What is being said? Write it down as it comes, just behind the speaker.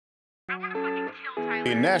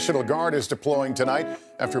The National Guard is deploying tonight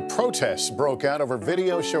after protests broke out over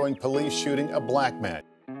video showing police shooting a black man.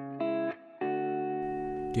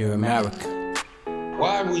 Dear America.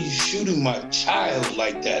 Why were you shooting my child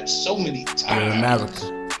like that so many times? Dear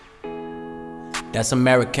America. That's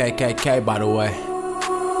AmeriKKKa, by the way.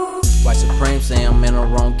 White Supreme say I'm in the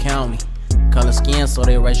wrong county. Color skin, so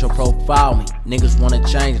they racial profile me. Niggas wanna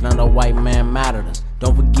change, now the white man mattered us.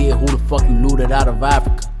 Don't forget who the fuck you looted out of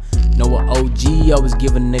Africa. Know a OG always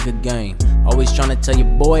give a nigga game. Always tryna tell your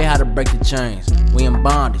boy how to break the chains. We in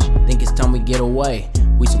bondage, think it's time we get away.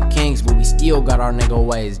 We some kings, but we still got our nigga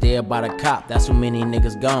ways. Dead by the cop, that's so many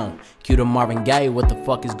niggas gone. Cue to Marvin Gaye, what the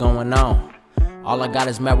fuck is going on? All I got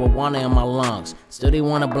is marijuana in my lungs. Still they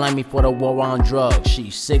wanna blame me for the war on drugs.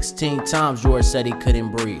 Shit, 16 times George said he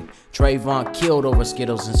couldn't breathe. Trayvon killed over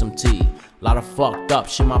Skittles and some tea. Lot of fucked up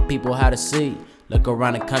shit my people had to see. Look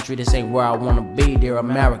around the country, this ain't where I wanna be. Dear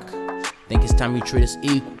America, think it's time you treat us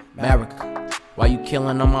equal. America, why you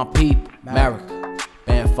killing on my people? America,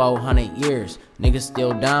 been 400 years, niggas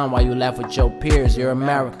still down while you laugh with your peers. Dear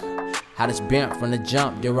America, had us bent from the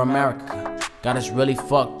jump. Dear America, got us really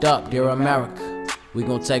fucked up. Dear America, we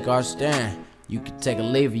gon' take our stand. You can take a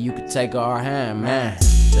lever, you can take our hand, man.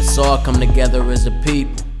 Let's all come together as a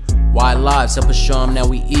people. White lives help us show them that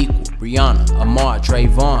we equal. Brianna, Amar,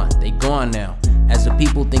 Trayvon, they gone now. As the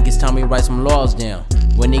people think it's time we write some laws down.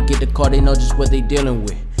 When they get the car, they know just what they dealing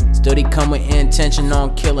with. Still they come with intention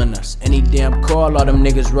on killing us. Any damn call, all them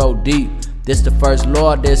niggas roll deep. This the first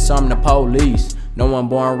law, disarm the police. No one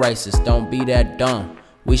born racist, don't be that dumb.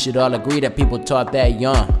 We should all agree that people taught that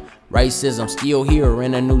young. Racism still here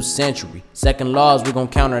in a new century. Second laws, we gon'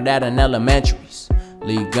 counter that in elementaries.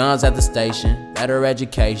 Leave guns at the station, better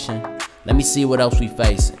education. Let me see what else we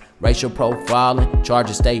facing. Racial profiling,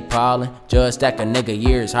 charges state piling. Judge stack a nigga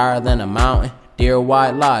years higher than a mountain. Dear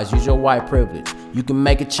white lies, use your white privilege. You can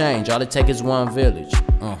make a change, all it take is one village.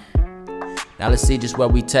 Now let's see just where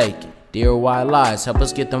we take it. Dear white lies, help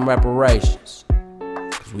us get them reparations.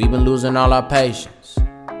 Cause we been losing all our patience.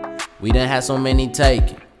 We done had so many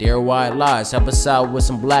taken. Dear white lies, help us out with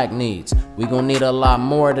some black needs. We gon' need a lot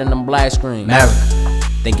more than them black screens. America,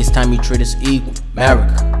 think it's time you treat us equal.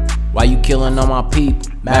 America, why you killing on my people?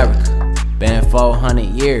 America, been 400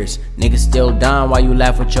 years, niggas still dying while you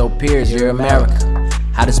laugh with your peers. Dear America,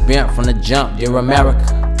 had us bent from the jump. Dear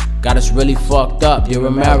America, got us really fucked up. Dear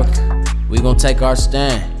America, we gon' take our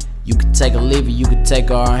stand. You can take a lever, you can take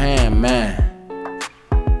our hand, man.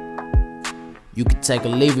 You can take a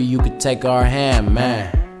lever, you can take our hand,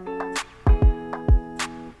 man.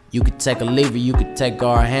 You can take a lever, you can take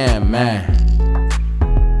our hand, man.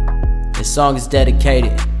 This song is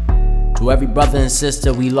dedicated to every brother and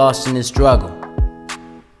sister we lost in this struggle.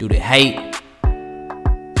 Due to hate,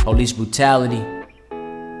 police brutality,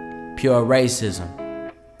 pure racism.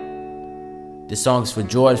 This song is for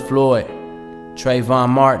George Floyd, Trayvon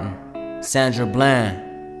Martin, Sandra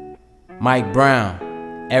Bland, Mike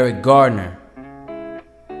Brown, Eric Gardner,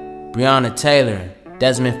 Breonna Taylor,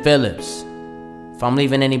 Desmond Phillips. If I'm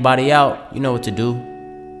leaving anybody out, you know what to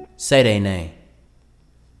do. Say their name.